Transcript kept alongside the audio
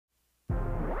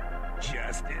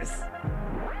justice,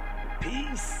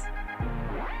 peace.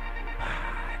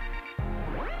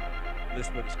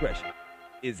 Listener discretion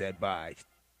is advised.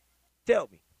 Tell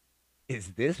me,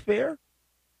 is this fair?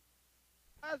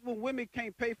 As when women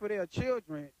can't pay for their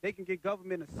children, they can get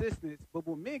government assistance, but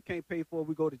when men can't pay for it,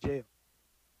 we go to jail.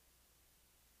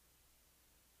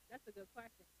 That's a good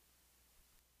question.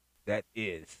 That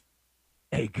is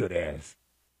a good ass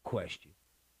question.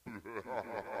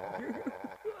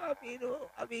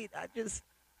 I just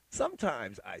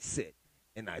sometimes I sit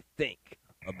and I think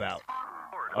about,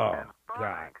 oh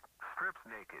God, strips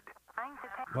naked,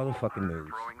 motherfucking news.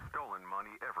 throwing stolen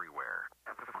money everywhere.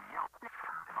 Trying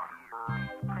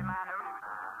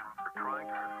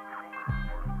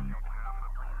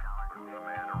to the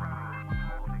man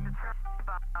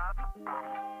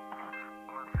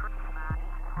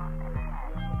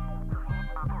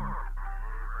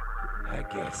I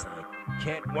guess I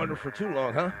can't wonder for too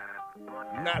long, huh?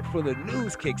 Not for the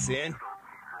news kicks in.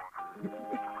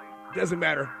 Doesn't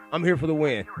matter. I'm here for the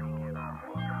win.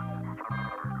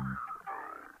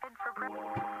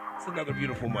 It's another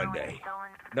beautiful Monday.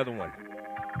 Another one.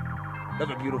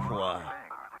 Another beautiful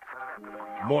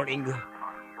morning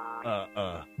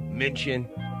mention.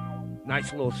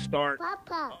 Nice little start.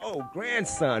 Papa. Oh,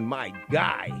 grandson, my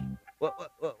guy.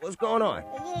 What's going on?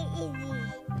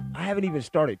 I haven't even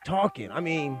started talking. I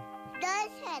mean,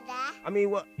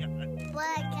 what?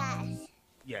 Podcast.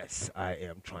 Yes, I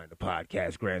am trying to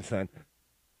podcast, grandson.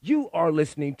 You are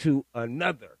listening to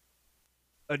another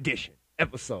edition,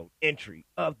 episode, entry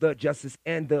of the Justice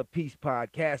and the Peace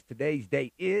podcast. Today's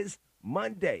date is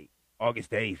Monday,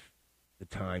 August 8th. The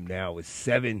time now is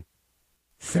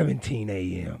 7:17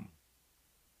 a.m.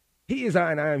 He is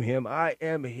I and I am him. I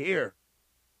am here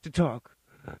to talk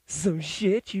some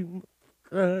shit, you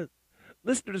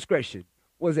listener discretion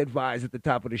was advised at the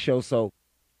top of the show, so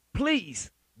please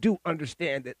do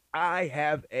understand that I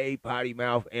have a potty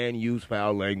mouth and use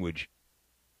foul language.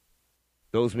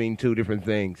 Those mean two different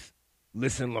things.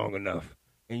 Listen long enough,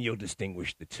 and you'll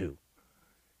distinguish the two.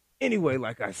 Anyway,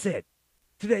 like I said,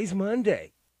 today's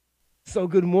Monday. So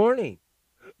good morning,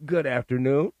 good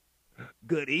afternoon,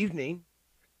 good evening,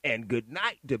 and good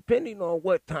night, depending on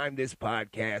what time this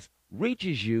podcast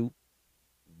reaches you.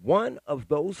 One of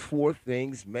those four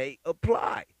things may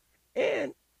apply.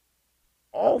 And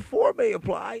all four may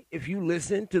apply if you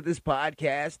listen to this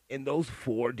podcast in those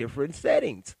four different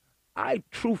settings. I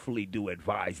truthfully do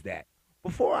advise that.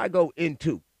 Before I go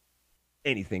into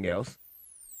anything else,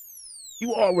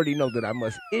 you already know that I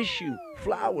must issue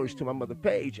flowers to my mother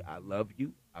Paige. I love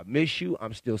you. I miss you.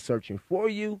 I'm still searching for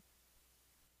you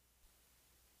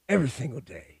every single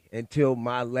day until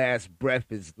my last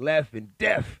breath is left in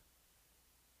death.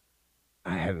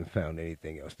 I haven't found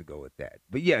anything else to go with that.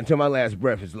 But yeah, until my last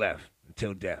breath is left,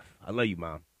 until death. I love you,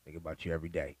 Mom. Think about you every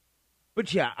day.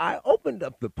 But yeah, I opened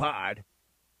up the pod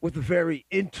with a very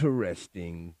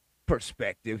interesting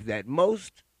perspective that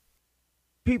most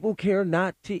people care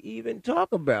not to even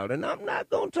talk about. And I'm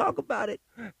not going to talk about it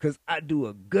because I do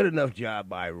a good enough job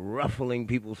by ruffling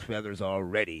people's feathers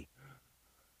already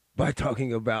by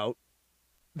talking about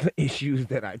the issues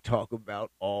that I talk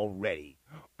about already.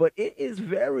 But it is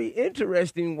very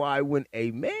interesting why when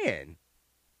a man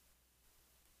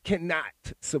cannot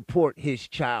support his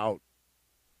child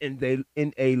in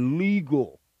a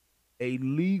legal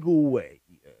way.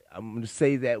 I'm going to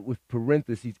say that with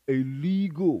parentheses,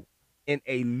 in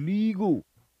a legal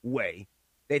way,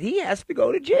 that he has to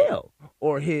go to jail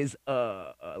or his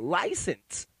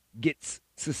license gets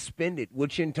suspended,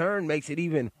 which in turn makes it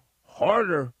even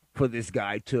harder for this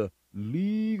guy to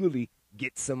legally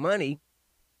get some money.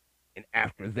 And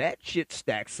after that shit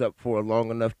stacks up for a long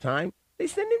enough time, they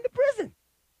send him to prison.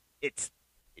 It's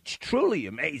truly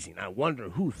amazing. I wonder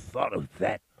who thought of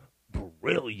that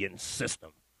brilliant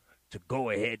system to go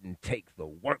ahead and take the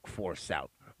workforce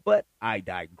out. But I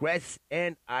digress,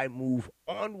 and I move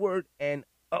onward and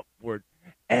upward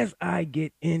as I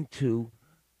get into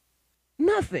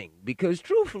nothing. Because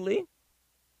truthfully,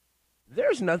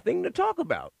 there's nothing to talk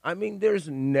about. I mean, there's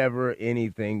never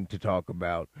anything to talk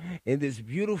about in this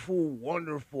beautiful,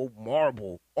 wonderful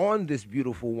marble, on this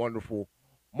beautiful, wonderful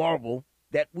marble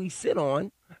that we sit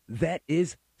on that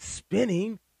is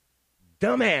spinning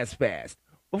dumbass fast.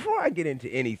 Before I get into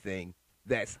anything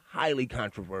that's highly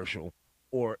controversial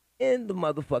or in the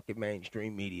motherfucking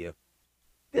mainstream media,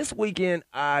 this weekend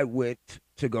I went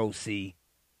to go see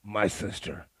my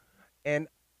sister. And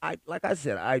I don't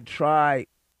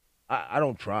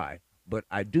try, but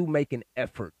I do make an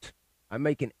effort. I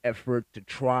make an effort to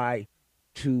try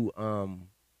to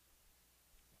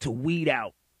weed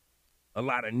out a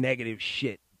lot of negative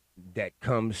shit that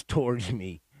comes towards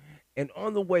me And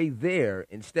on the way there,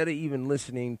 instead of even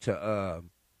listening to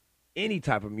any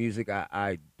type of music,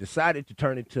 I decided to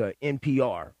turn it to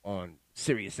NPR on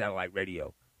Sirius Satellite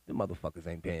Radio. The motherfuckers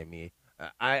ain't paying me.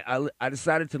 I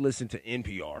decided to listen to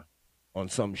NPR on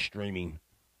some streaming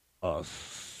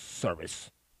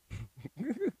service.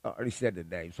 I already said the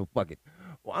name, so fuck it.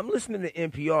 Well, I'm listening to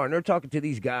NPR, and they're talking to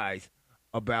these guys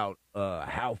about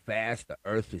how fast the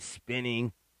Earth is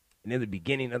spinning, and in the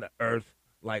beginning of the Earth,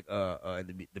 like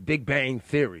the Big Bang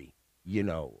Theory, you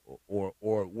know,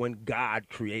 or when God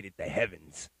created the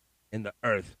heavens and the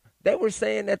Earth. They were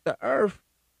saying that the Earth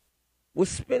was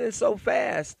spinning so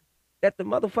fast that the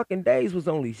motherfucking days was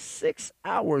only 6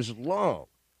 hours long.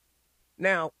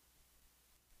 Now,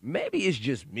 maybe it's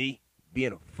just me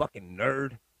being a fucking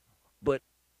nerd, but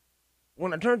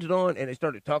when I turned it on and they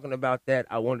started talking about that,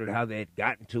 I wondered how they had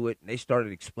gotten to it, and they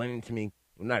started explaining to me,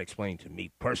 well, not explaining to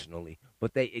me personally,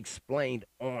 but they explained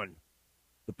on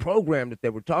the program that they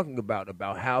were talking about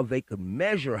how they could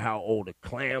measure how old a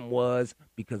clam was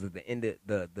because of the end of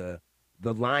the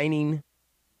lining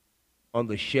on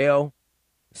the shell.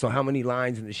 So how many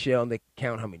lines in the shell, and they could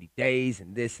count how many days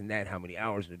and this and that, how many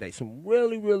hours in a day. Some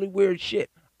really, really weird shit.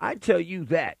 I tell you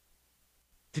that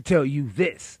to tell you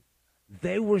this.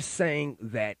 They were saying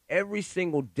that every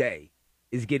single day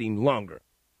is getting longer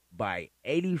by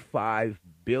 85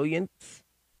 billionths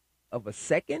of a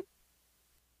second,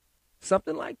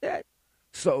 something like that.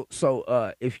 So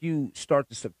if you start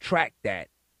to subtract that,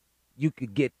 you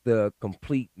could get the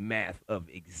complete math of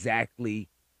exactly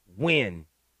when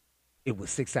it was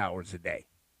 6 hours a day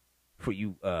for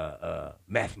you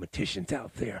mathematicians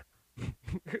out there.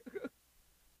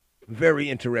 Very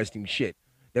interesting shit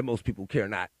that most people care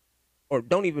not or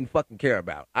don't even fucking care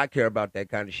about. I care about that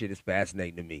kind of shit. It's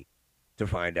fascinating to me to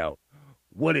find out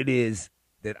what it is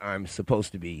that I'm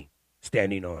supposed to be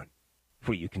standing on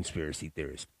for you conspiracy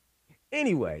theorists.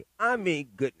 Anyway, I mean,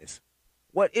 goodness,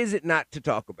 what is it not to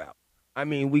talk about? I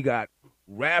mean, we got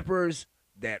rappers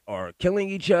that are killing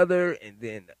each other and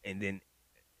then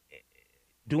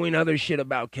doing other shit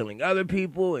about killing other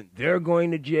people, and they're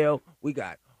going to jail. We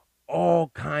got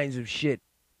all kinds of shit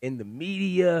in the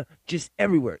media, just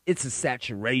everywhere. It's a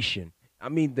saturation. I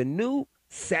mean, the new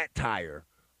satire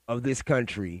of this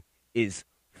country is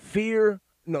fear.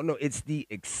 No, it's the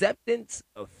acceptance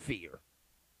of fear.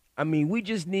 I mean, we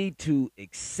just need to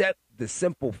accept the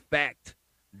simple fact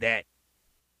that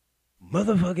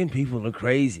motherfucking people are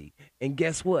crazy. And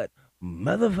guess what?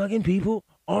 Motherfucking people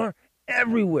are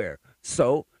everywhere.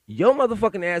 So your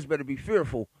motherfucking ass better be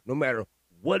fearful no matter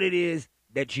what it is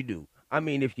that you do. I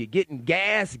mean, if you're getting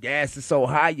gas is so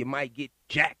high you might get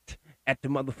jacked at the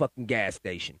motherfucking gas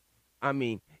station. I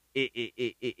mean,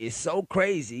 it's so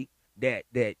crazy that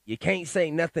you can't say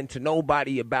nothing to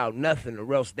nobody about nothing,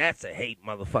 or else that's a hate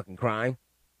motherfucking crime.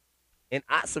 And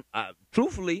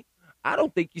truthfully, I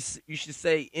don't think you should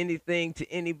say anything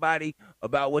to anybody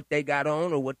about what they got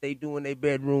on or what they do in their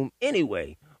bedroom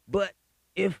anyway. But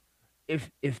if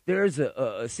there's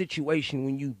a situation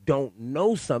when you don't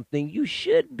know something, you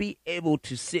should be able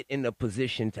to sit in a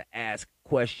position to ask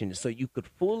questions so you could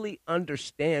fully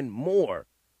understand more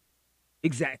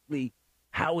exactly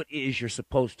how it is you're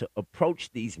supposed to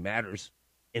approach these matters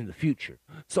in the future.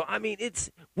 So, I mean,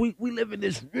 we live in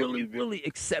this really, really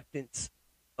acceptance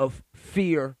of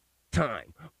fear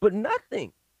time. But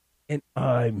nothing, and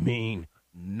I mean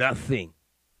nothing,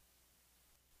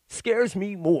 scares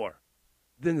me more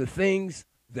than the things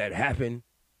that happen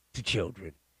to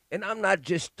children. And I'm not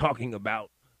just talking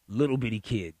about little bitty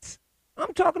kids.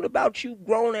 I'm talking about you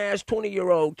grown-ass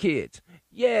 20-year-old kids.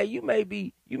 Yeah, you may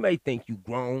think you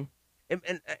grown.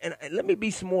 And let me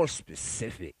be some more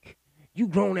specific. You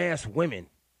grown-ass women.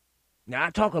 Now, I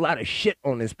talk a lot of shit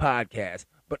on this podcast,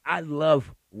 but I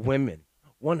love women.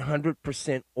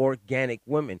 100% organic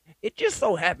women. It just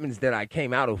so happens that I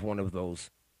came out of one of those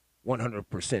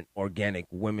 100% organic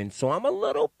women, so I'm a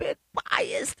little bit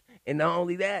biased. And not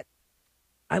only that,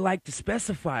 I like to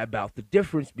specify about the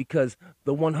difference because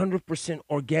the 100%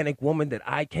 organic woman that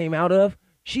I came out of,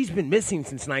 she's been missing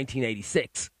since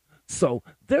 1986. So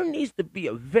there needs to be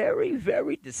a very,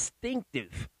 very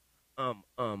distinctive,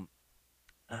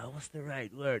 what's the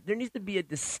right word? There needs to be a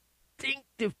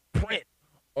distinctive print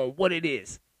on what it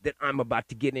is that I'm about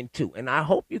to get into. And I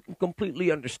hope you can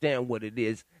completely understand what it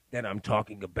is that I'm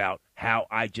talking about, how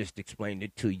I just explained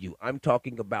it to you. I'm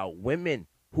talking about women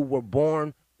who were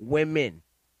born women.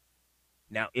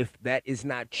 Now, if that is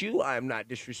not you, I am not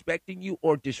disrespecting you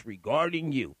or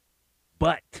disregarding you.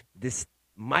 But this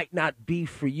might not be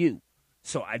for you.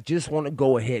 So I just want to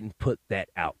go ahead and put that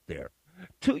out there.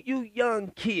 To you young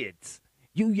kids,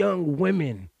 you young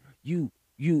women, you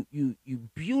you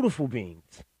beautiful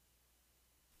beings.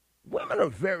 Women are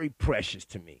very precious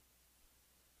to me.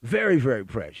 Very, very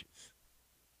precious.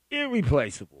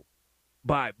 Irreplaceable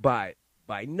by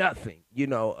nothing. You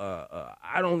know,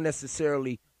 I don't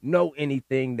necessarily know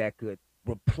anything that could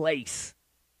replace,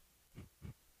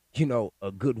 you know,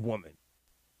 a good woman.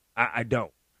 I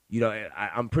don't. You know,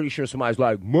 I'm pretty sure somebody's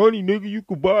like, money, nigga, you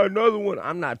could buy another one.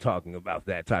 I'm not talking about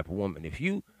that type of woman. If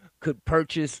you could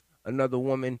purchase another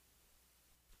woman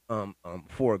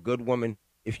for a good woman,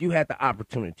 if you had the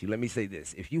opportunity, let me say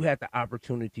this, if you had the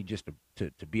opportunity just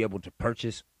to be able to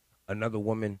purchase another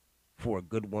woman for a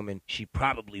good woman, she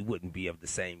probably wouldn't be of the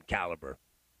same caliber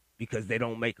because they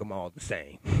don't make them all the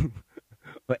same.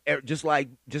 But just like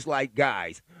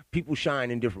guys, people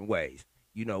shine in different ways.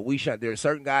 You know, we shine. There are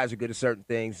certain guys who are good at certain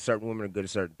things, certain women are good at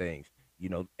certain things. You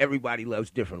know, everybody loves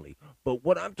differently. But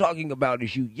what I'm talking about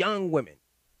is you young women,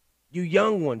 you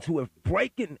young ones who have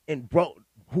broken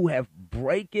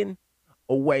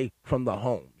away from the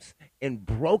homes and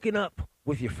broken up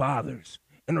with your fathers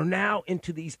and are now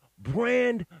into these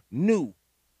brand new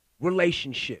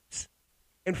relationships.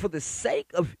 And for the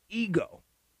sake of ego,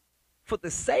 for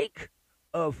the sake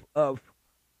of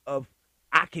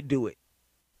I can do it,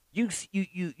 you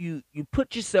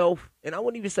put yourself, and I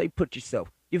wouldn't even say put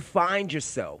yourself, you find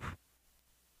yourself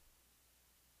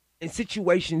in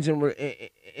situations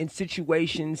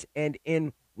and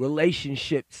in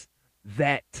relationships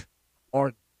that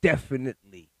are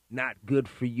definitely not good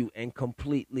for you and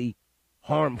completely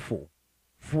harmful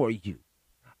for you.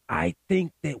 I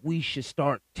think that we should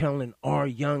start telling our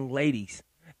young ladies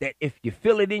that if you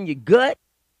feel it in your gut,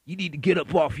 you need to get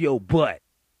up off your butt.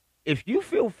 If you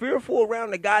feel fearful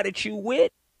around the guy that you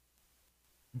with,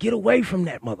 get away from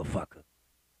that motherfucker.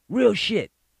 Real shit.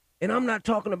 And I'm not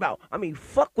talking about,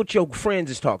 fuck what your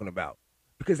friends is talking about.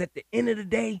 Because at the end of the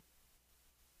day,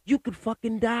 you could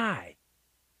fucking die.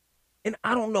 And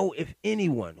I don't know if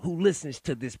anyone who listens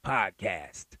to this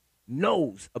podcast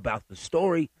knows about the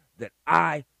story that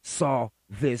I saw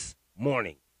this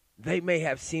morning. They may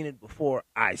have seen it before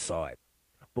I saw it.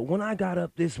 But when I got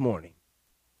up this morning,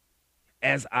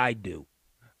 as I do,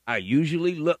 I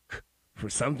usually look for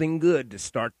something good to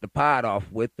start the pod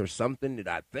off with or something that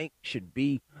I think should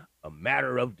be a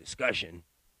matter of discussion.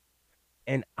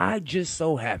 And I just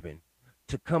so happened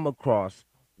to come across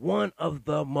one of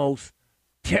the most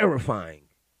terrifying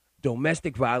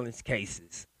domestic violence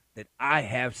cases that I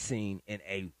have seen in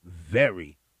a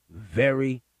very,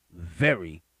 very,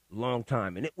 very long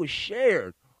time. And it was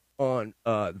shared on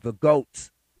the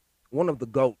GOAT's, one of the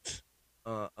GOAT's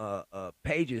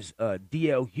pages,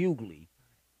 D.L. Hughley.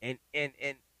 And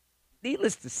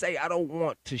needless to say, I don't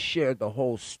want to share the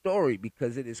whole story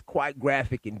because it is quite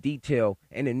graphic in detail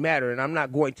and in matter. And I'm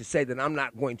not going to say that I'm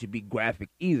not going to be graphic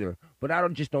either, but I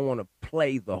just don't want to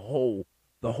play the whole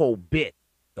bit,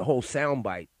 the whole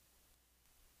soundbite.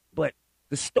 But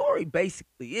the story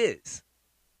basically is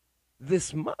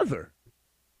this mother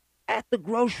at the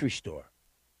grocery store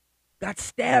got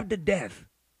stabbed to death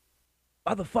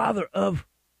by the father of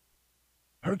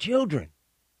her children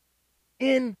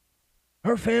in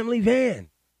her family van.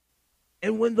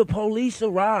 And when the police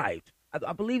arrived,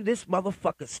 I believe this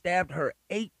motherfucker stabbed her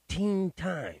 18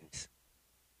 times.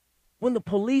 When the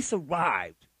police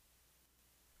arrived,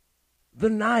 the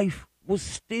knife was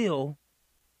still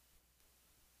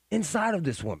inside of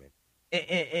this woman.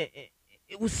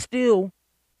 It was still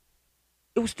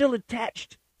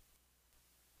attached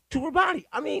to her body.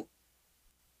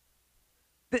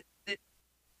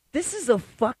 This is a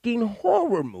fucking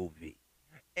horror movie.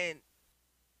 And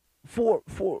for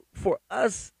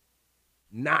us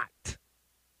not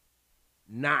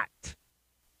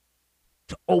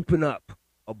to open up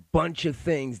a bunch of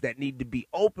things that need to be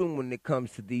open when it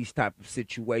comes to these type of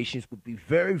situations would be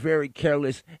very, very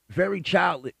careless, very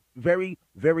childish, very,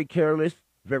 very careless,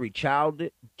 very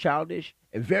childish,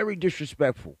 and very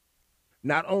disrespectful,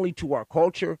 not only to our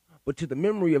culture, but to the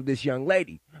memory of this young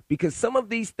lady, because some of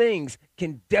these things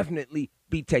can definitely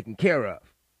be taken care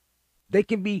of. They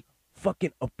can be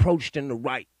fucking approached in the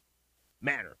right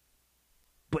manner.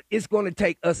 But it's going to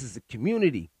take us as a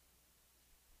community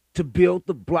to build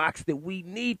the blocks that we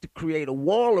need to create a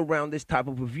wall around this type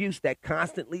of abuse that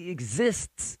constantly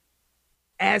exists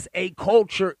as a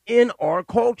culture in our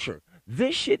culture.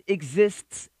 This shit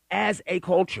exists as a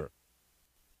culture.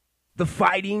 The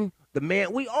fighting, the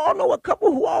man, we all know a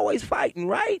couple who always fighting,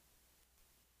 right?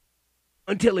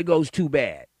 Until it goes too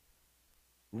bad.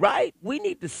 Right? We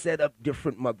need to set up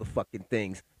different motherfucking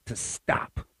things to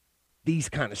stop these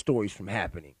kind of stories from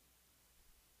happening.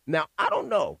 Now, I don't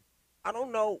know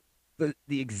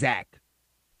the exact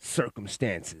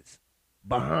circumstances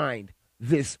behind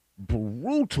this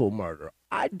brutal murder.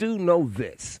 I do know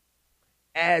this.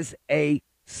 As a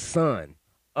son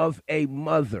of a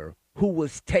mother who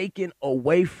was taken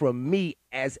away from me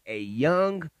as a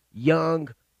young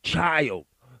child,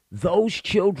 those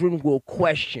children will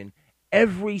question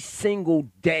every single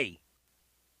day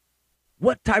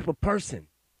what type of person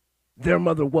their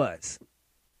mother was.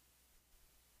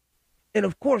 And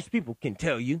of course, people can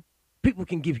tell you, people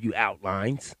can give you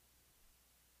outlines,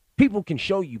 people can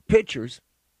show you pictures,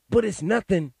 but it's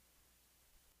nothing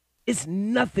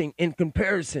in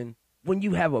comparison when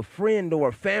you have a friend or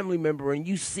a family member and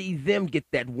you see them get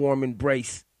that warm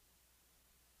embrace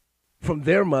from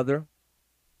their mother.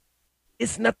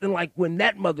 It's nothing like when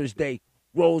that Mother's Day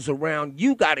rolls around,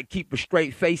 you got to keep a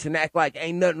straight face and act like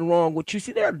ain't nothing wrong with you.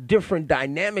 See, there are different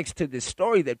dynamics to this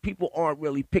story that people aren't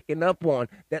really picking up on,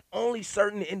 that only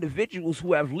certain individuals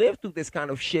who have lived through this kind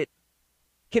of shit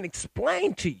can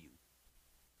explain to you.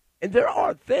 And there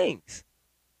are things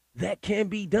that can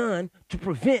be done to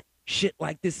prevent shit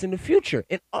like this in the future.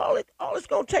 And all it's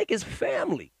going to take is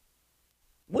family.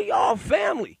 We all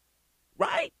family,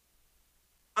 right?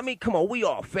 I mean, come on, we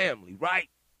all family, right?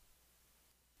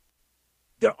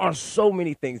 There are so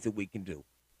many things that we can do.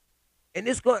 And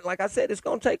it's going, like I said, it's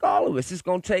going to take all of us. It's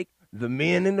going to take the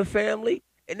men in the family,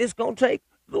 and it's going to take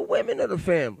the women of the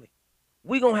family.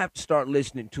 We're going to have to start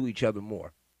listening to each other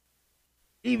more.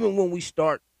 Even when we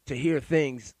start to hear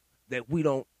things that we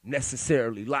don't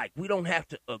necessarily like. We don't have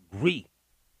to agree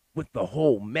with the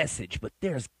whole message, but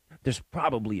there's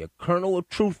probably a kernel of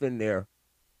truth in there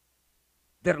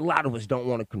that a lot of us don't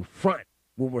want to confront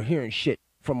when we're hearing shit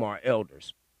from our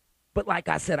elders. But like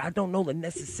I said, I don't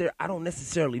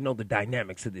necessarily know the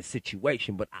dynamics of this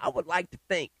situation, but I would like to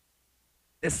think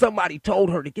that somebody told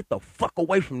her to get the fuck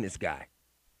away from this guy.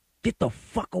 Get the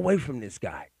fuck away from this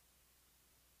guy.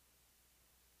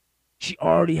 She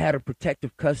already had a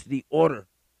protective custody order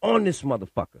on this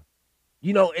motherfucker.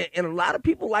 You know, and a lot of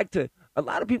people like to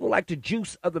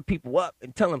juice other people up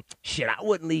and tell them, shit, I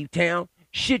wouldn't leave town.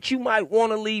 Shit, you might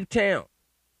want to leave town.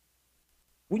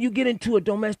 When you get into a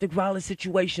domestic violence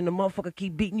situation, the motherfucker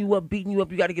keep beating you up,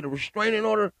 you got to get a restraining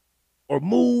order or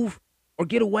move or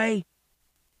get away.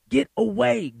 Get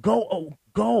away. Go.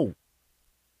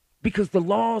 Because the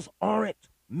laws aren't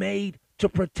made to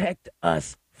protect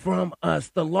us from us.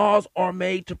 The laws are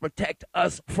made to protect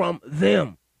us from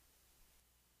them.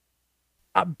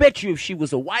 I bet you if she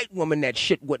was a white woman, that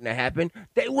shit wouldn't have happened.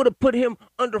 They would have put him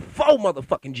under 4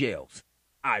 motherfucking jails.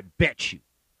 I bet you.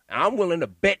 I'm willing to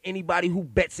bet anybody who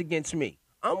bets against me.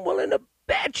 I'm willing to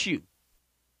bet you.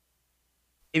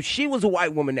 If she was a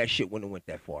white woman, that shit wouldn't have went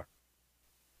that far.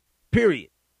 Period.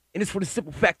 And it's for the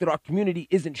simple fact that our community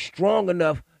isn't strong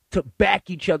enough to back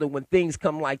each other when things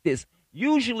come like this.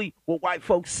 Usually what white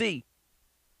folks see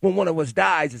when one of us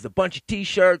dies is a bunch of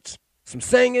T-shirts, some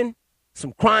singing,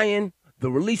 some crying, the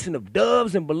releasing of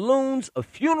doves and balloons, a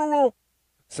funeral,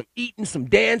 some eating, some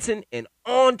dancing, and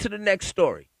on to the next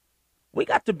story. We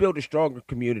got to build a stronger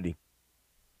community.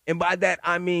 And by that,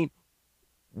 I mean,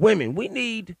 women, we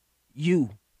need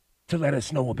you to let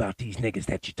us know about these niggas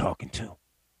that you're talking to.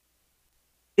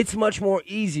 It's much more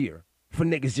easier for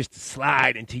niggas just to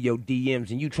slide into your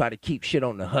DMs and you try to keep shit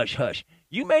on the hush-hush.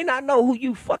 You may not know who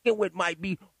you fucking with might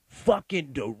be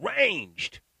fucking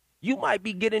deranged. You might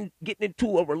be getting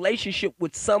into a relationship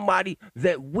with somebody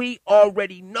that we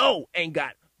already know ain't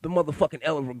got the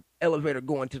motherfucking elevator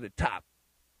going to the top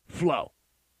flow.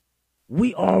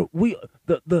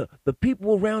 The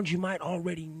people around you might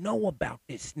already know about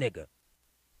this nigga.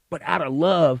 But out of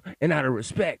love and out of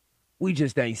respect, we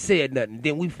just ain't said nothing.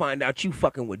 Then we find out you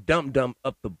fucking with dum-dum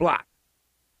up the block.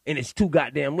 And it's too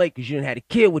goddamn late because you done had a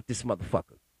kid with this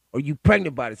motherfucker. Or you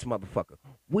pregnant by this motherfucker.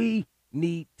 We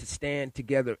need to stand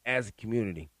together as a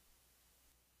community.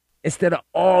 Instead of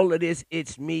all of this,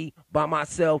 it's me by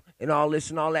myself and all this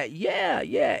and all that. Yeah,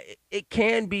 it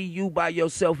can be you by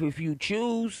yourself if you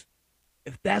choose.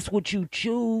 If that's what you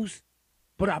choose.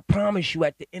 But I promise you,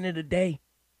 at the end of the day,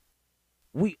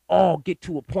 we all get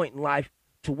to a point in life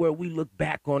to where we look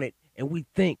back on it and we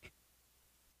think,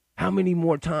 how many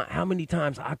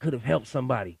times I could have helped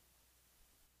somebody?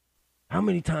 How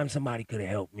many times somebody could have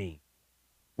helped me?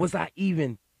 Was I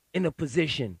even in a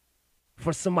position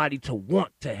for somebody to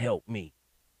want to help me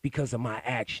because of my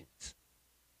actions?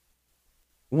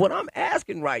 What I'm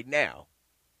asking right now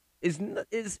is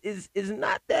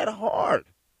not that hard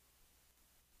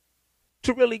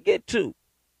to really get to.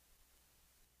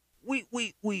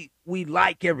 We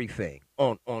like everything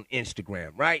on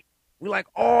Instagram, right? We like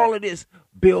all of this,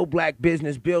 build black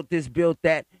business, build this, build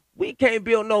that. We can't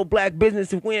build no black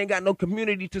business if we ain't got no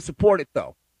community to support it,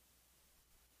 though.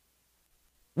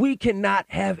 We cannot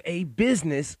have a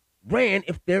business ran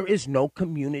if there is no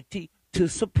community to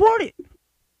support it.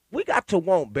 We got to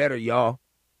want better, y'all.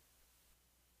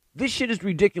 This shit is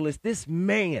ridiculous. This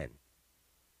man,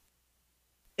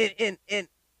 and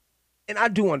I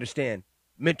do understand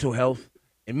mental health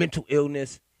and mental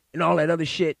illness and all that other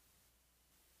shit,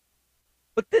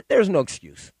 but there's no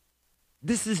excuse.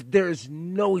 There's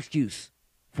no excuse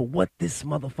for what this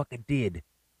motherfucker did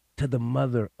to the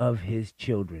mother of his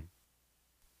children.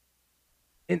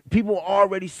 And people are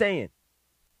already saying,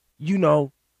 you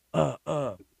know,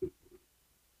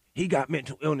 he got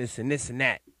mental illness and this and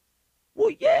that.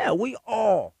 Well, yeah, we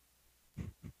all.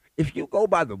 If you go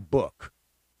by the book,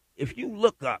 if you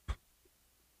look up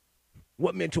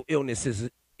what mental illness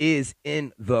is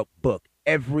in the book,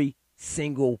 every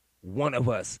single one of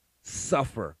us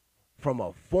suffer from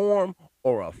a form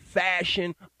or a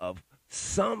fashion of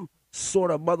some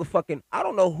sort of motherfucking, I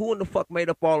don't know who in the fuck made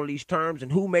up all of these terms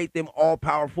and who made them all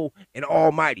powerful and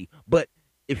almighty. But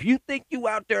if you think you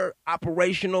out there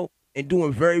operational and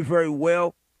doing very, very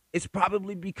well, it's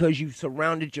probably because you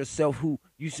surrounded yourself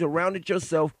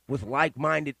with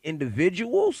like-minded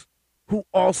individuals who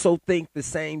also think the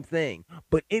same thing.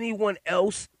 But anyone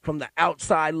else from the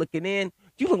outside looking in,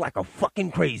 you look like a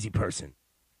fucking crazy person.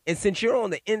 And since you're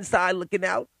on the inside looking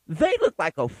out, they look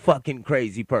like a fucking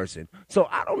crazy person. So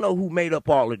I don't know who made up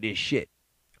all of this shit.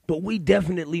 But we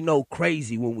definitely know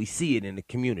crazy when we see it in the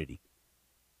community.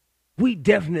 We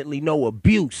definitely know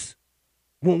abuse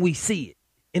when we see it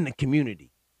in the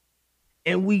community.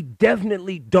 And we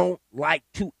definitely don't like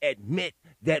to admit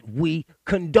that we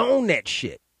condone that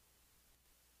shit.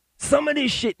 Some of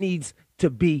this shit needs to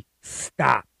be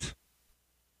stopped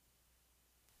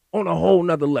on a whole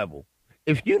nother level.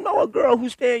 If you know a girl who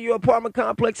stay in your apartment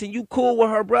complex and you cool with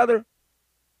her brother,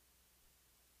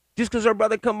 just because her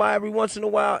brother come by every once in a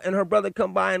while and her brother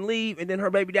come by and leave and then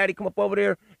her baby daddy come up over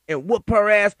there and whoop her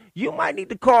ass, you might need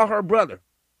to call her brother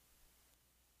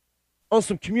on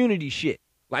some community shit.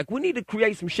 Like, we need to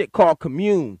create some shit called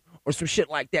commune or some shit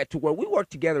like that to where we work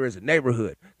together as a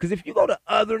neighborhood. Because if you go to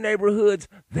other neighborhoods,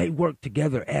 they work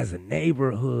together as a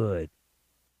neighborhood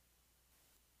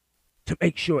to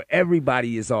make sure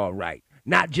everybody is all right,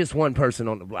 not just one person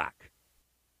on the block.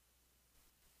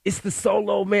 It's the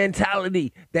solo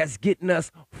mentality that's getting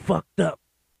us fucked up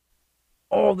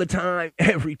all the time,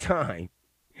 every time.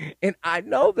 And I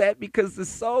know that because the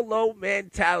solo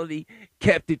mentality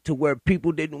kept it to where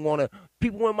people in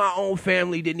my own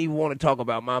family didn't even want to talk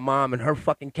about my mom, and her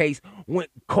fucking case went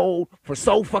cold for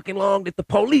so fucking long that the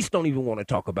police don't even want to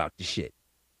talk about the shit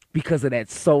because of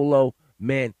that solo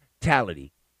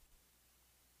mentality.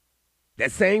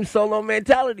 That same solo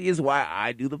mentality is why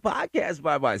I do the podcast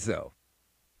by myself.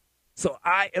 So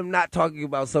I am not talking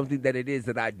about something that it is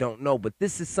that I don't know, but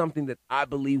this is something that I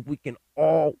believe we can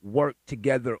all work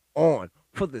together on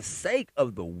for the sake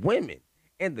of the women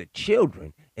and the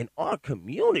children in our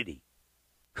community.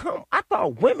 I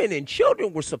thought women and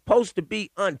children were supposed to be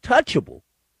untouchable.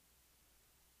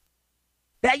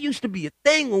 That used to be a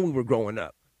thing when we were growing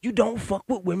up. You don't fuck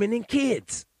with women and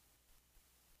kids.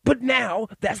 But now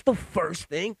that's the first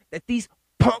thing that these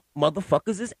punk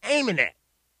motherfuckers is aiming at.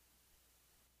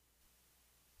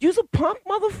 You's a punk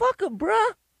motherfucker,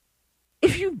 bruh.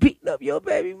 If you beating up your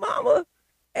baby mama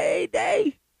every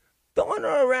day, throwing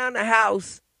her around the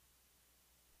house,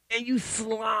 and you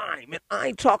slime, and I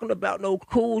ain't talking about no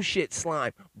cool shit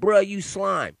slime. Bruh, you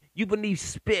slime. You beneath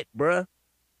spit, bruh.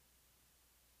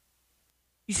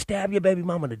 You stab your baby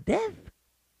mama to death?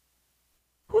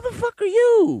 Who the fuck are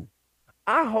you?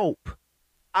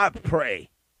 I pray.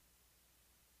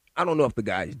 I don't know if the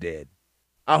guy's dead.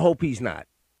 I hope he's not.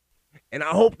 And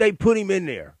I hope they put him in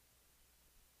there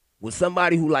with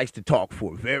somebody who likes to talk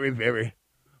for a very, very,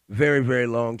 very, very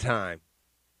long time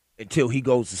until he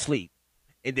goes to sleep.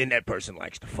 And then that person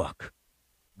likes to fuck.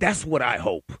 That's what I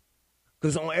hope.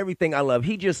 Because on everything I love,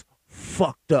 he just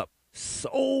fucked up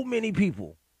so many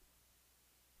people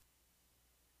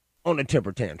on a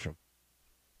temper tantrum.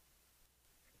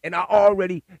 And I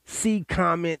already see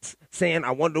comments saying,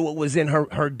 I wonder what was in her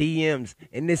DMs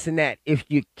and this and that. If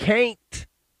you can't,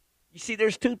 you see,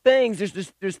 there's two things.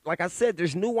 There's like I said,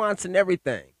 there's nuance in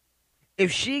everything.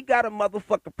 If she got a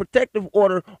motherfucking protective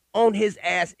order on his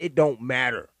ass, it don't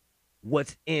matter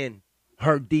what's in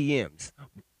her DMs.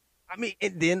 I mean,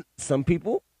 and then some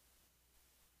people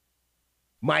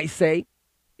might say,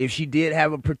 if she did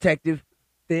have a protective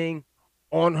thing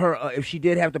on her, if she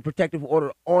did have the protective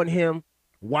order on him,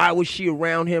 why was she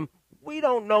around him? We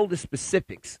don't know the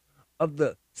specifics of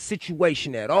the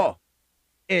situation at all.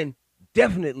 And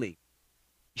definitely,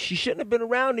 she shouldn't have been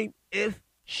around him if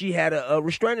she had a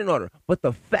restraining order. But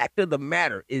the fact of the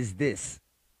matter is this.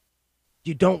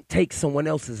 You don't take someone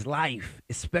else's life,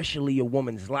 especially a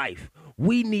woman's life.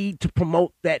 We need to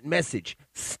promote that message.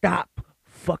 Stop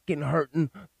fucking hurting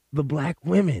the black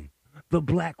women, the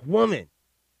black woman.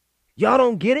 Y'all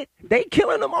don't get it? They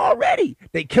killing them already.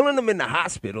 They killing them in the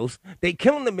hospitals. They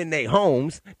killing them in their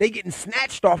homes. They getting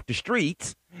snatched off the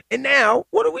streets. And now,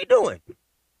 what are we doing?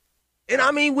 And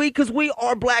I mean we, because we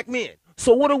are black men.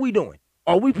 So what are we doing?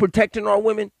 Are we protecting our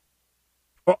women?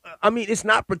 I mean, it's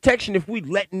not protection if we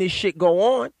letting this shit go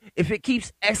on. If it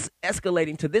keeps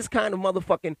escalating to this kind of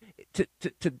motherfucking,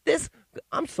 to this,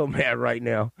 I'm so mad right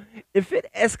now. If it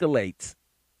escalates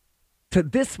to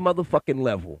this motherfucking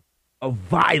level of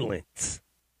violence,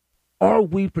 are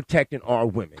we protecting our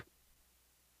women?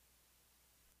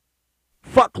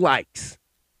 Fuck likes,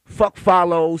 fuck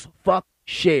follows, fuck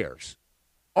shares.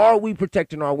 Are we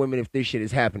protecting our women if this shit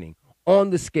is happening on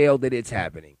the scale that it's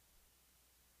happening?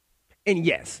 And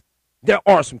yes, there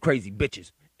are some crazy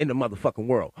bitches in the motherfucking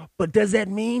world. But does that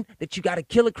mean that you got to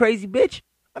kill a crazy bitch?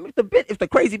 I mean, if the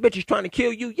crazy bitch is trying to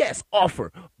kill you, yes,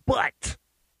 offer. But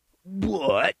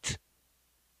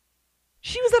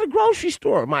she was at a grocery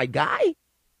store, my guy.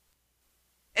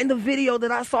 And the video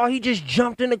that I saw, he just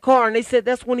jumped in the car, and they said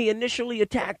that's when he initially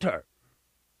attacked her.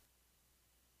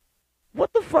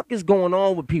 What the fuck is going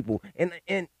on with people?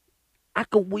 And I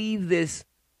could weave this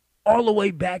all the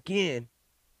way back in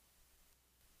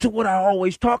to what I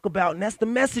always talk about, and that's the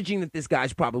messaging that this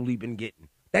guy's probably been getting.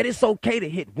 That it's okay to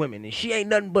hit women, and she ain't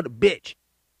nothing but a bitch.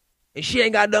 And she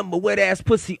ain't got nothing but wet-ass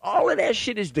pussy. All of that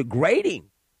shit is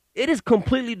degrading. It is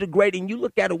completely degrading. You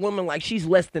look at a woman like she's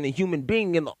less than a human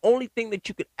being, and the only thing that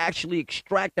you could actually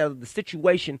extract out of the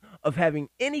situation of having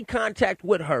any contact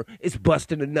with her is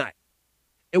busting a nut.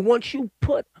 And once you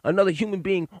put another human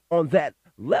being on that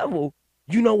level,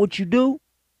 you know what you do?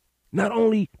 Not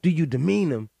only do you demean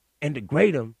them and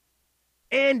degrade them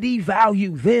and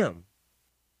devalue them,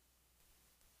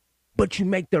 but you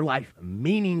make their life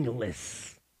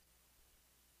meaningless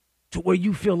to where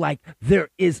you feel like there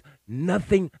is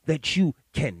nothing that you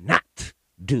cannot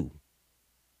do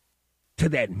to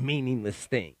that meaningless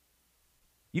thing.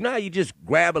 You know how you just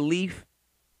grab a leaf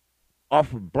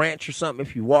off a branch or something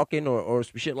if you walking or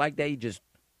some shit like that, you just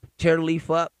tear the leaf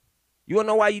up? You want to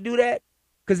know why you do that?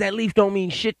 Because that leaf don't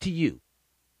mean shit to you.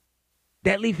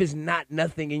 That leaf is not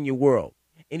nothing in your world.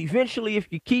 And eventually, if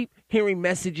you keep hearing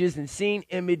messages and seeing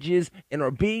images and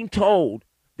are being told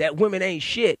that women ain't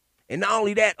shit, and not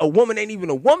only that, a woman ain't even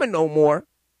a woman no more,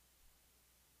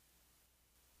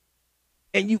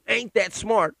 and you ain't that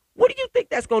smart, what do you think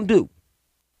that's going to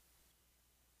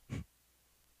do?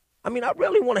 I mean, I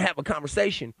really want to have a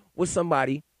conversation with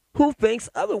somebody who thinks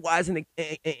otherwise and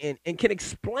can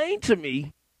explain to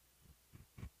me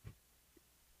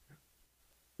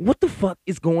what the fuck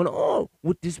is going on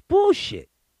with this bullshit.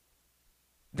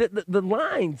 The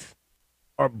lines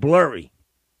are blurry.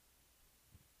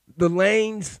 The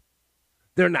lanes,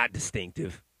 they're not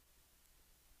distinctive.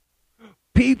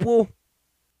 People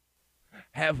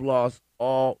have lost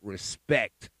all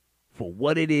respect for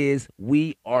what it is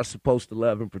we are supposed to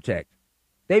love and protect.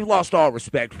 They've lost all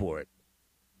respect for it.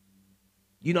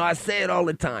 You know, I say it all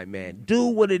the time, man. Do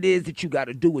what it is that you got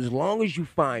to do as long as you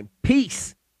find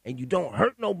peace and you don't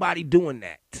hurt nobody doing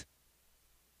that.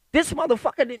 This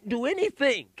motherfucker didn't do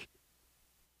anything.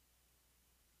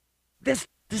 That's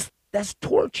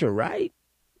torture, right?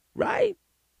 Right?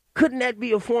 Couldn't that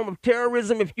be a form of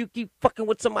terrorism if you keep fucking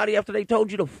with somebody after they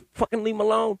told you to fucking leave them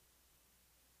alone?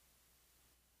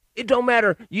 It don't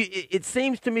matter. It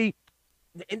seems to me,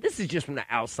 and this is just from the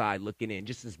outside looking in,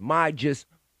 just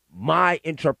my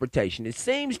interpretation. It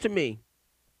seems to me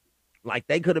like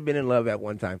they could have been in love at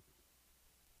one time.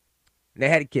 And they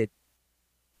had a kid.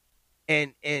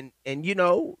 And you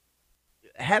know,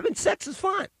 having sex is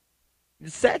fun.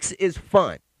 Sex is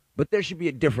fun. But there should be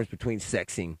a difference between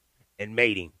sexing and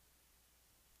mating.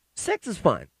 Sex is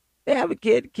fun. They have a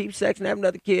kid, keep sex and have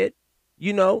another kid,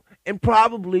 you know, and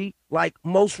probably like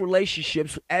most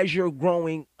relationships, as you're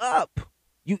growing up,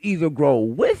 you either grow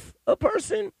with a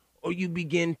person or you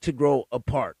begin to grow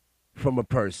apart from a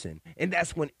person. And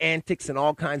that's when antics and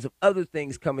all kinds of other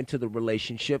things come into the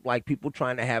relationship, like people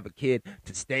trying to have a kid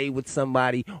to stay with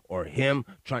somebody, or him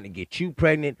trying to get you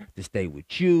pregnant to stay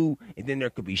with you. And then there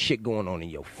could be shit going on in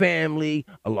your family,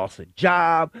 a loss of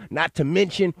job, not to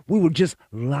mention we were just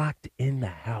locked in the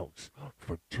house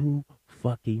for 2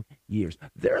 fucking years.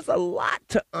 There's a lot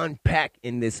to unpack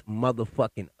in this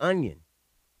motherfucking onion.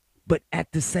 But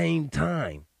at the same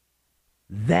time,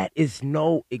 that is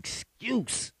no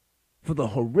excuse for the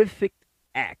horrific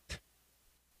act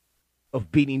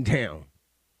of beating down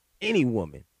any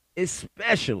woman,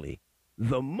 especially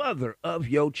the mother of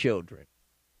your children.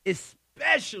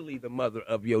 Especially the mother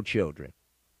of your children.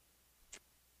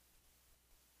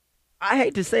 I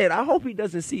hate to say it. I hope he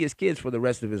doesn't see his kids for the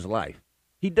rest of his life.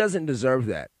 He doesn't deserve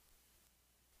that.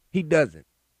 He doesn't.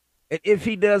 And if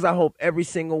he does, I hope every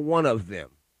single one of them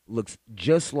looks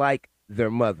just like their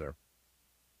mother.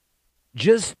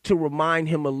 Just to remind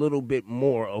him a little bit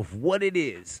more of what it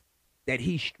is that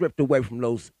he stripped away from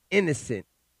those innocent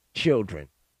children.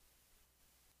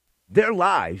 Their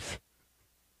lives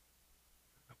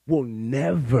will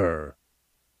never,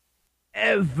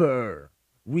 ever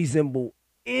resemble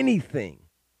anything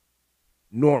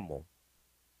normal.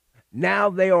 Now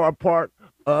they are a part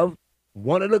of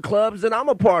one of the clubs that I'm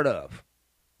a part of,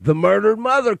 the Murdered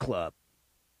Mother Club.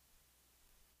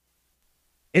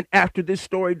 And after this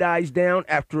story dies down,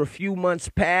 after a few months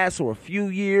pass or a few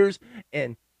years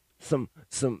and some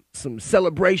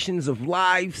celebrations of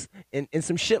lives and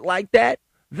some shit like that,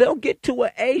 they'll get to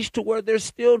an age to where they're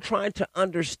still trying to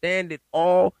understand it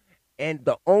all. And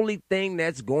the only thing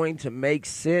that's going to make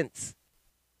sense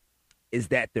is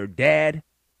that their dad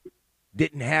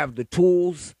didn't have the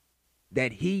tools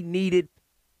that he needed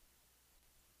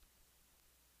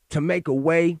to make a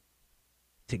way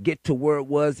to get to where it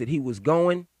was that he was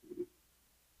going.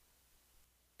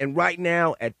 And right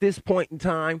now, at this point in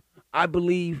time, I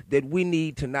believe that we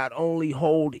need to not only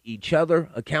hold each other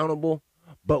accountable,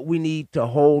 but we need to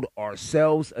hold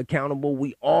ourselves accountable.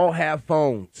 We all have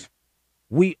phones.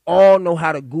 We all know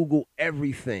how to Google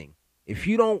everything. If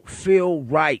you don't feel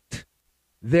right,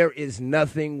 there is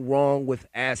nothing wrong with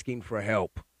asking for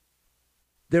help.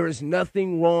 There is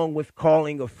nothing wrong with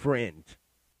calling a friend.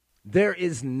 There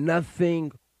is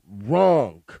nothing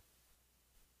wrong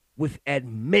with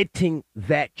admitting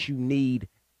that you need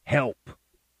help.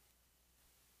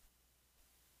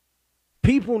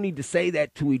 People need to say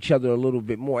that to each other a little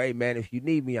bit more. Hey, man, if you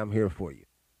need me, I'm here for you.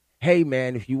 Hey,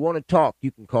 man, if you want to talk,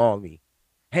 you can call me.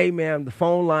 Hey, man, the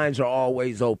phone lines are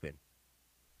always open.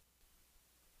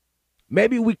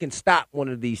 Maybe we can stop one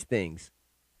of these things.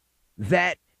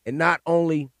 That, and not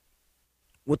only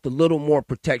with a little more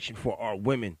protection for our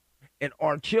women and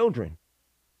our children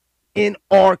in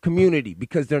our community,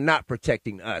 because they're not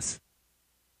protecting us.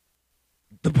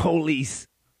 The police,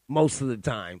 most of the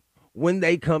time, when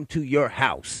they come to your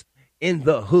house in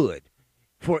the hood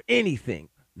for anything,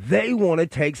 they want to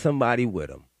take somebody with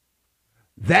them.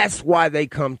 That's why they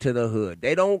come to the hood.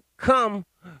 They don't come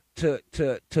to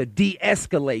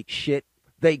de-escalate shit.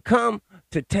 They come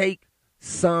to take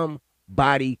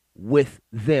somebody with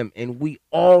them. And we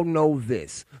all know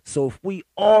this. So if we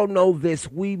all know this,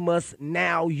 we must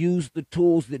now use the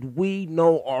tools that we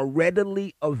know are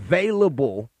readily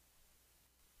available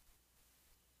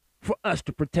for us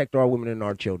to protect our women and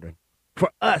our children, for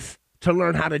us to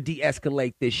learn how to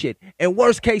de-escalate this shit. And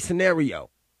worst case scenario,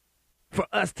 for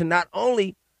us to not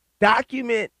only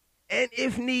document and,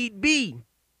 if need be,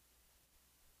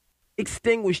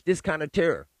 extinguish this kind of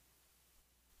terror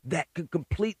that could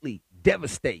completely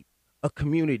devastate a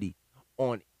community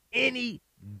on any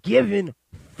given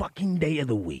fucking day of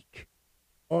the week.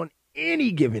 On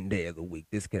any given day of the week,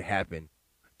 this could happen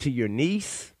to your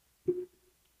niece,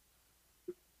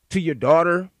 to your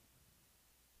daughter,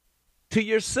 to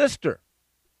your sister.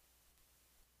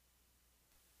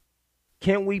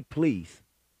 Can we please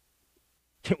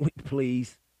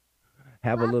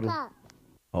have a little,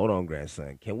 hold on,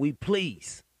 grandson. Can we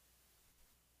please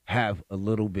have a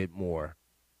little bit more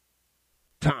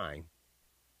time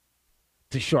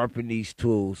to sharpen these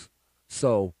tools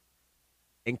so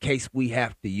in case we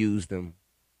have to use them,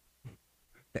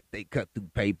 that they cut through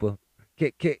paper?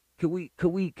 Could we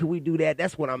do that?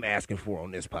 That's what I'm asking for on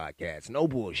this podcast. No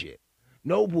bullshit.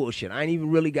 No bullshit. I ain't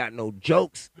even really got no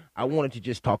jokes. I wanted to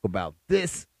just talk about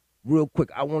this real quick.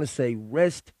 I want to say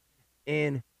rest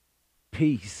in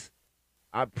peace.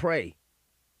 I pray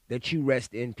that you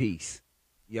rest in peace,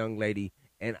 young lady.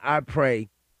 And I pray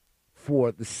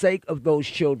for the sake of those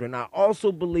children. I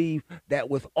also believe that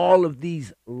with all of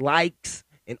these likes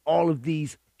and all of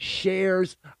these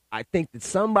shares, I think that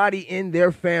somebody in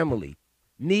their family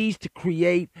needs to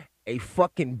create a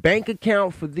fucking bank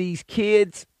account for these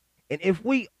kids. And if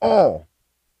we all,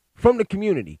 from the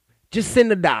community, just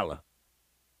send $1,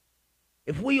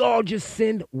 if we all just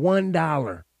send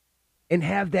 $1 and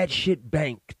have that shit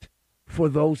banked for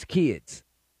those kids,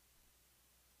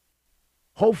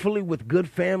 hopefully with good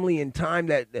family and time,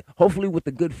 hopefully with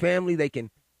a good family, they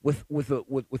can, with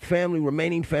family,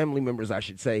 remaining family members, I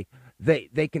should say,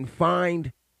 they can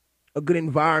find a good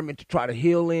environment to try to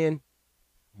heal in.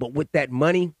 But with that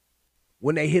money,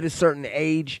 when they hit a certain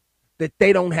age, that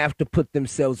they don't have to put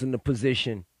themselves in the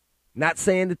position Not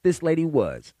saying that this lady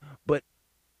was, but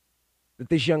that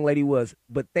this young lady was,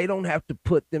 but they don't have to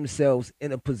put themselves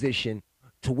in a position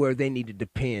to where they need to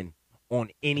depend on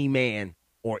any man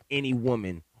or any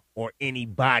woman or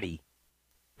anybody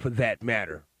for that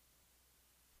matter.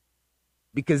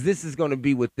 Because this is going to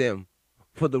be with them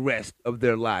for the rest of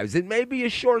their lives. It may be a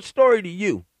short story to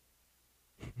you.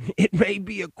 It may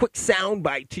be a quick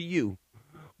soundbite to you.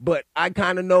 But I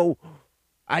kind of know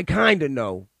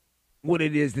what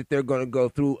it is that they're going to go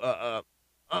through.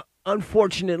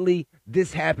 Unfortunately,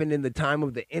 this happened in the time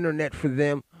of the internet for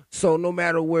them. So no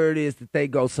matter where it is that they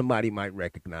go, somebody might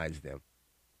recognize them.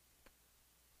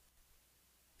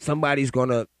 Somebody's going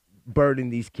to burden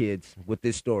these kids with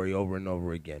this story over and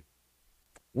over again.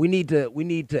 We need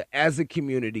to, as a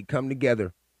community, come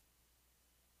together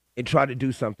and try to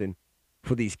do something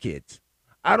for these kids.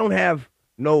 I don't have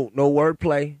no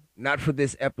wordplay, not for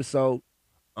this episode.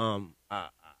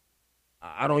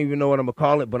 I don't even know what I'm gonna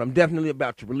call it, but I'm definitely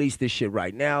about to release this shit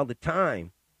right now. The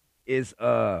time is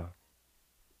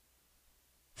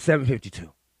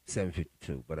 7:52.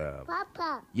 7:52. But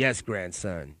Papa. yes,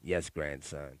 grandson. Yes,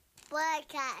 grandson.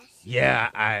 Podcast. Yeah,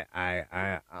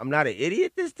 I'm not an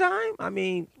idiot this time. I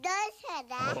mean, Don't say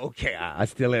that. okay, I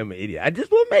still am an idiot. I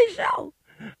just want to make sure.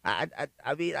 I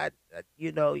mean,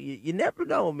 you know, you never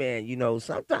know, man. You know,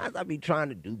 sometimes I be trying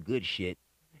to do good shit,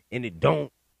 and it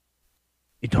don't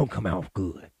come out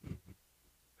good.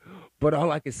 But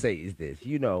all I can say is this,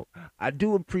 you know, I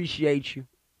do appreciate you.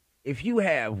 If you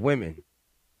have women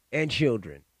and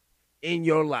children in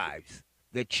your lives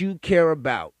that you care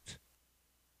about,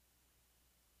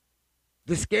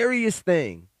 the scariest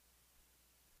thing,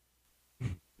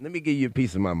 let me give you a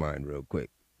piece of my mind real quick.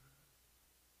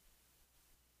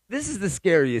 This is the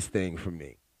scariest thing for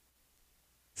me.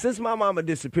 Since my mama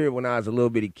disappeared when I was a little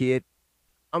bitty kid,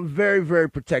 I'm very, very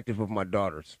protective of my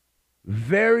daughters.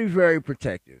 Very, very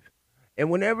protective. And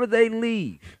whenever they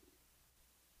leave,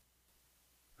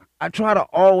 I try to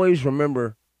always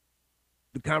remember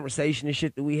the conversation and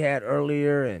shit that we had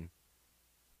earlier and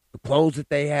the clothes that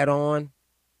they had on.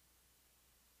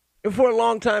 And for a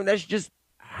long time, that's just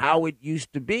how it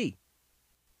used to be.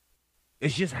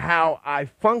 It's just how I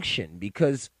function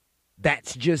because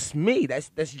that's just me. That's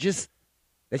just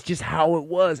how it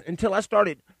was until I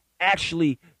started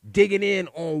actually digging in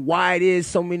on why it is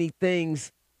so many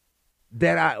things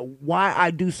why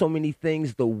I do so many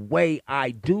things the way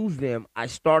I do them. I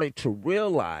started to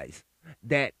realize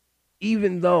that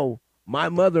even though my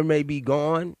mother may be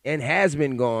gone and has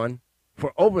been gone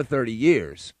for over 30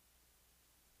 years,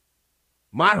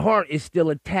 my heart is still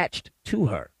attached to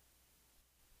her.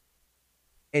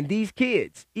 And these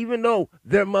kids, even though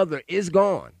their mother is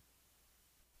gone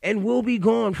and will be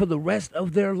gone for the rest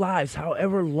of their lives,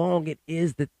 however long it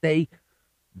is that they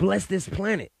bless this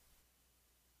planet,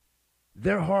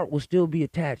 their heart will still be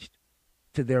attached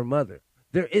to their mother.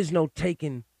 There is no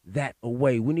taking that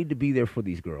away. We need to be there for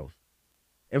these girls.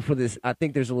 And for this, I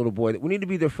think there's a little boy that we need to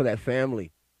be there for that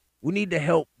family. We need to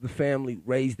help the family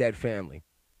raise that family.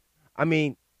 I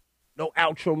mean, no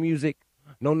outro music,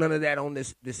 no none of that on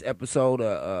this episode.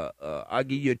 I'll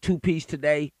give you a 2-piece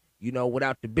today, you know,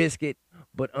 without the biscuit.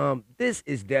 But this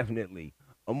is definitely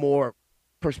a more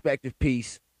perspective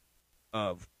piece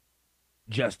of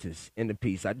justice in the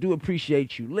piece. I do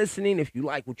appreciate you listening. If you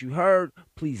like what you heard,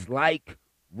 please like,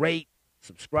 rate,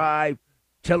 subscribe,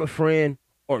 tell a friend,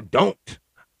 or don't.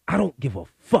 I don't give a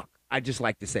fuck. I just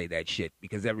like to say that shit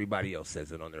because everybody else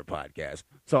says it on their podcast.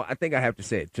 So I think I have to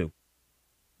say it too.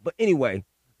 But anyway,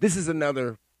 this is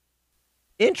another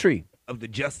entry of the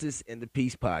Justice and the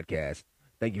Peace podcast.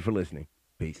 Thank you for listening.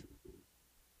 Peace.